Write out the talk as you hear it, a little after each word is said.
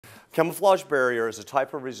Camouflage barrier is a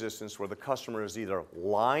type of resistance where the customer is either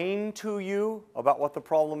lying to you about what the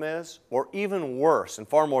problem is, or even worse and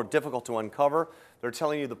far more difficult to uncover, they're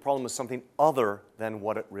telling you the problem is something other than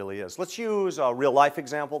what it really is. Let's use a real life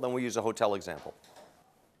example, then we'll use a hotel example.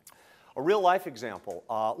 A real life example.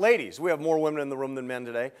 Ladies, we have more women in the room than men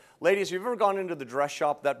today. Ladies, you've ever gone into the dress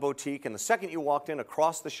shop, that boutique, and the second you walked in,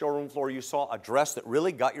 across the showroom floor, you saw a dress that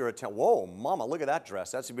really got your attention. Whoa, mama, look at that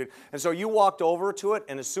dress. That's a beautiful. And so you walked over to it,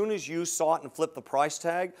 and as soon as you saw it and flipped the price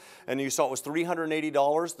tag, and you saw it was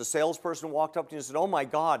 $380, the salesperson walked up to you and said, oh my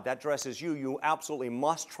God, that dress is you. You absolutely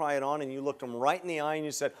must try it on. And you looked them right in the eye and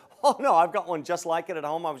you said, oh no, I've got one just like it at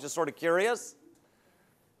home. I was just sort of curious.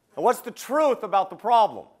 And what's the truth about the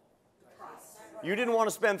problem? You didn't want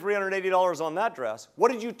to spend $380 on that dress.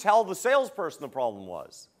 What did you tell the salesperson the problem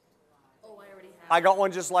was? Oh, I already have. I got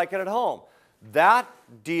one just like it at home. That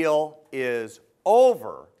deal is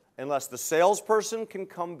over unless the salesperson can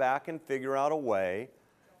come back and figure out a way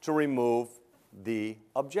to remove the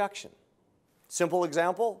objection. Simple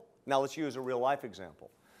example. Now let's use a real life example.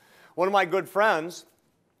 One of my good friends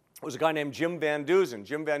was a guy named Jim Van Dusen.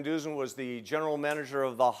 Jim Van Dusen was the general manager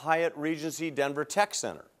of the Hyatt Regency Denver Tech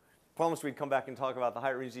Center. Promised we'd come back and talk about the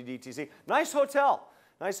Hyatt Regency DTC. Nice hotel.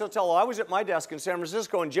 Nice hotel. Well, I was at my desk in San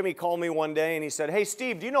Francisco, and Jimmy called me one day, and he said, hey,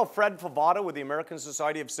 Steve, do you know Fred Favada with the American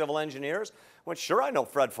Society of Civil Engineers? I went, sure, I know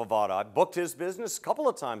Fred Favada. I booked his business a couple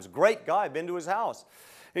of times. Great guy. I've been to his house.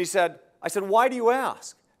 And he said, I said, why do you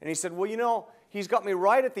ask? And he said, well, you know, he's got me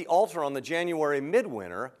right at the altar on the January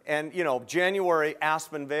midwinter, and, you know, January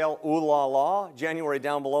Aspen Vale, ooh la la, January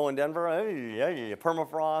down below in Denver, hey,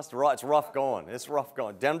 permafrost, it's rough going. It's rough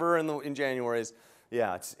going. Denver in January is,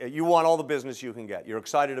 yeah, you want all the business you can get. You're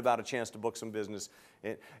excited about a chance to book some business.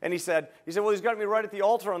 And he said, well, he's got me right at the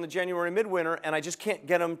altar on the January midwinter, and I just can't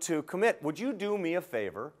get him to commit. Would you do me a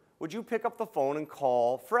favor? Would you pick up the phone and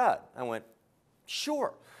call Fred? I went,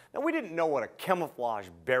 sure. Now, we didn't know what a camouflage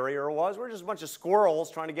barrier was. We were just a bunch of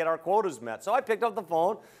squirrels trying to get our quotas met. So I picked up the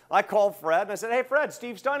phone, I called Fred, and I said, hey, Fred,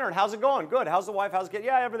 Steve Steinhart, how's it going? Good. How's the wife? How's the kid?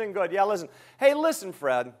 Yeah, everything good. Yeah, listen. Hey, listen,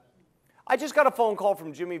 Fred. I just got a phone call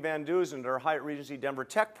from Jimmy Van Dusen at our Hyatt Regency Denver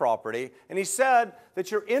Tech property, and he said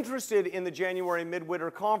that you're interested in the January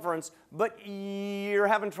Midwinter Conference, but you're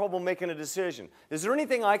having trouble making a decision. Is there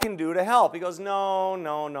anything I can do to help? He goes, no,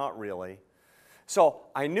 not really. So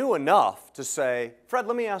I knew enough to say, Fred,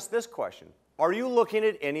 let me ask this question. Are you looking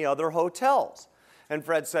at any other hotels? And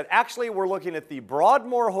Fred said, actually, we're looking at the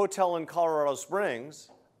Broadmoor Hotel in Colorado Springs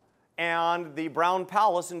and the Brown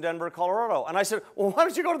Palace in Denver, Colorado. And I said, well, why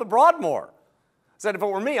don't you go to the Broadmoor? I said, if it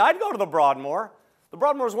were me, I'd go to the Broadmoor. The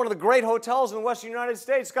Broadmoor is one of the great hotels in the western United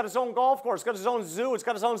States. It's got its own golf course. It's got its own zoo. It's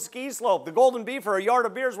got its own ski slope. The Golden Bee for a yard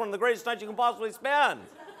of beer is one of the greatest nights you can possibly spend.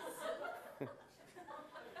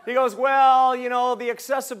 He goes, well, you know, the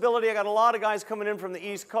accessibility, I got a lot of guys coming in from the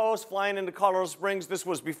East Coast, flying into Colorado Springs. This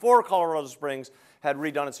was before Colorado Springs had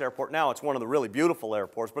redone its airport. Now it's one of the really beautiful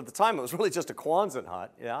airports, but at the time it was really just a Quonset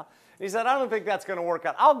hut, yeah? And he said, I don't think that's going to work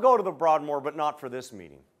out. I'll go to the Broadmoor, but not for this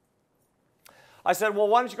meeting. I said, well,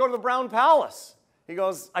 why don't you go to the Brown Palace? He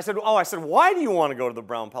goes, I said, why do you want to go to the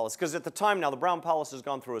Brown Palace? Because at the time now, the Brown Palace has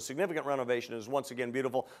gone through a significant renovation. It is once again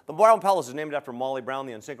beautiful. The Brown Palace is named after Molly Brown,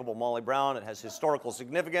 the unsinkable Molly Brown. It has historical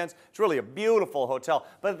significance. It's really a beautiful hotel.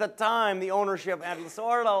 But at the time, the ownership had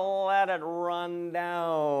sort of let it run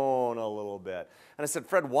down a little bit. And I said,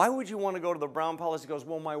 Fred, why would you want to go to the Brown Palace? He goes,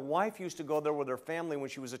 well, my wife used to go there with her family when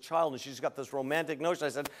she was a child, and she's got this romantic notion. I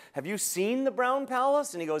said, have you seen the Brown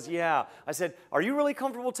Palace? And he goes, yeah. I said, are you really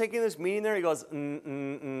comfortable taking this meeting there? He goes,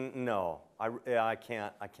 no, I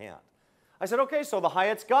can't. I said, okay, so the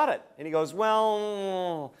Hyatt's got it. And he goes,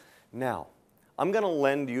 well, now, I'm going to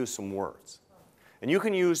lend you some words. And you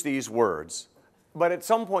can use these words, but at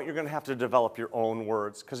some point you're going to have to develop your own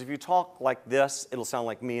words, because if you talk like this, it'll sound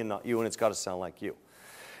like me and not you, and it's got to sound like you.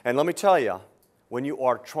 And let me tell you, when you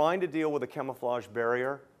are trying to deal with a camouflage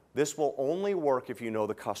barrier, this will only work if you know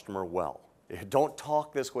the customer well. Don't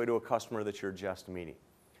talk this way to a customer that you're just meeting.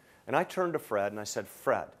 And I turned to Fred and I said,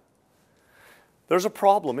 Fred, there's a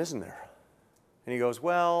problem, isn't there? And he goes,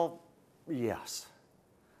 well, yes.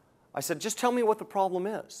 I said, just tell me what the problem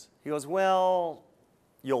is. He goes, well,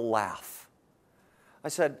 you'll laugh. I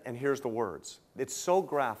said, and here's the words. It's so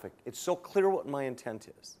graphic. It's so clear what my intent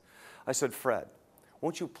is. I said, Fred,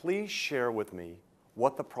 won't you please share with me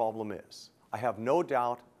what the problem is? I have no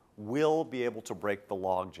doubt we'll be able to break the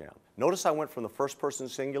logjam. Notice I went from the first person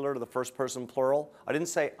singular to the first person plural. I didn't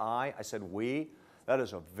say I said we. That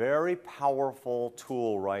is a very powerful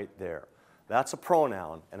tool right there. That's a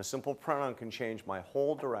pronoun, and a simple pronoun can change my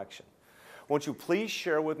whole direction. Won't you please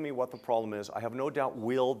share with me what the problem is? I have no doubt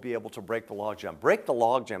we'll be able to break the logjam. Break the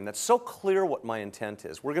logjam. That's so clear what my intent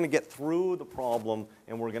is. We're going to get through the problem,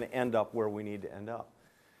 and we're going to end up where we need to end up.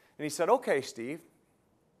 And he said, okay, Steve,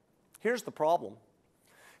 here's the problem.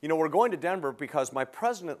 You know, we're going to Denver because my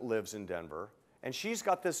president lives in Denver, and she's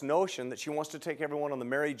got this notion that she wants to take everyone on the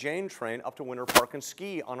Mary Jane train up to Winter Park and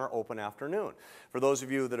ski on our open afternoon. For those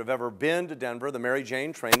of you that have ever been to Denver, the Mary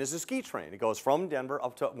Jane train is a ski train. It goes from Denver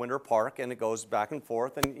up to Winter Park, and it goes back and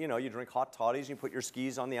forth, and you know, you drink hot toddies, and you put your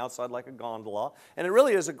skis on the outside like a gondola, and it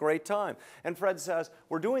really is a great time. And Fred says,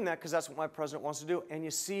 we're doing that because that's what my president wants to do. And you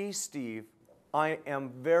see, Steve, I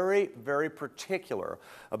am very, very particular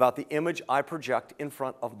about the image I project in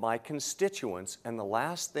front of my constituents, and the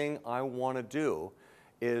last thing I want to do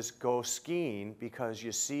is go skiing because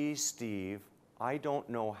you see, Steve, I don't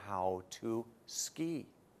know how to ski.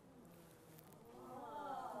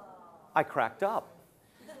 I cracked up.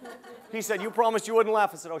 He said, you promised you wouldn't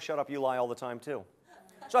laugh. I said, oh, shut up, you lie all the time too.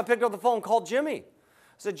 So I picked up the phone, called Jimmy.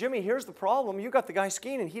 I said, Jimmy, here's the problem. You got the guy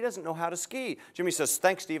skiing, and he doesn't know how to ski. Jimmy says,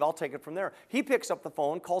 thanks, Steve. I'll take it from there. He picks up the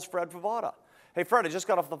phone, calls Fred Favada. Hey, Fred, I just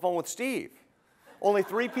got off the phone with Steve. Only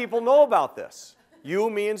 3 people know about this.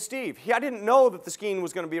 You, me, and Steve. I didn't know that the skiing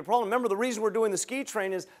was going to be a problem. Remember, the reason we're doing the ski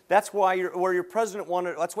train is that's what your president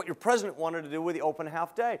wanted to do with the open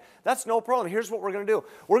half day. That's no problem. Here's what we're going to do.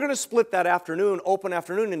 We're going to split that afternoon, open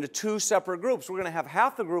afternoon, into 2 separate groups. We're going to have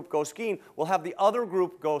half the group go skiing. We'll have the other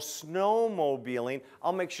group go snowmobiling.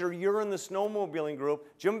 I'll make sure you're in the snowmobiling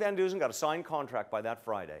group. Jim Van Dusen got a signed contract by that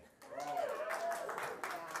Friday.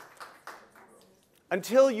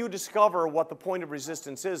 Until you discover what the point of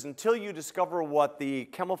resistance is, until you discover what the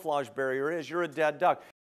camouflage barrier is, you're a dead duck.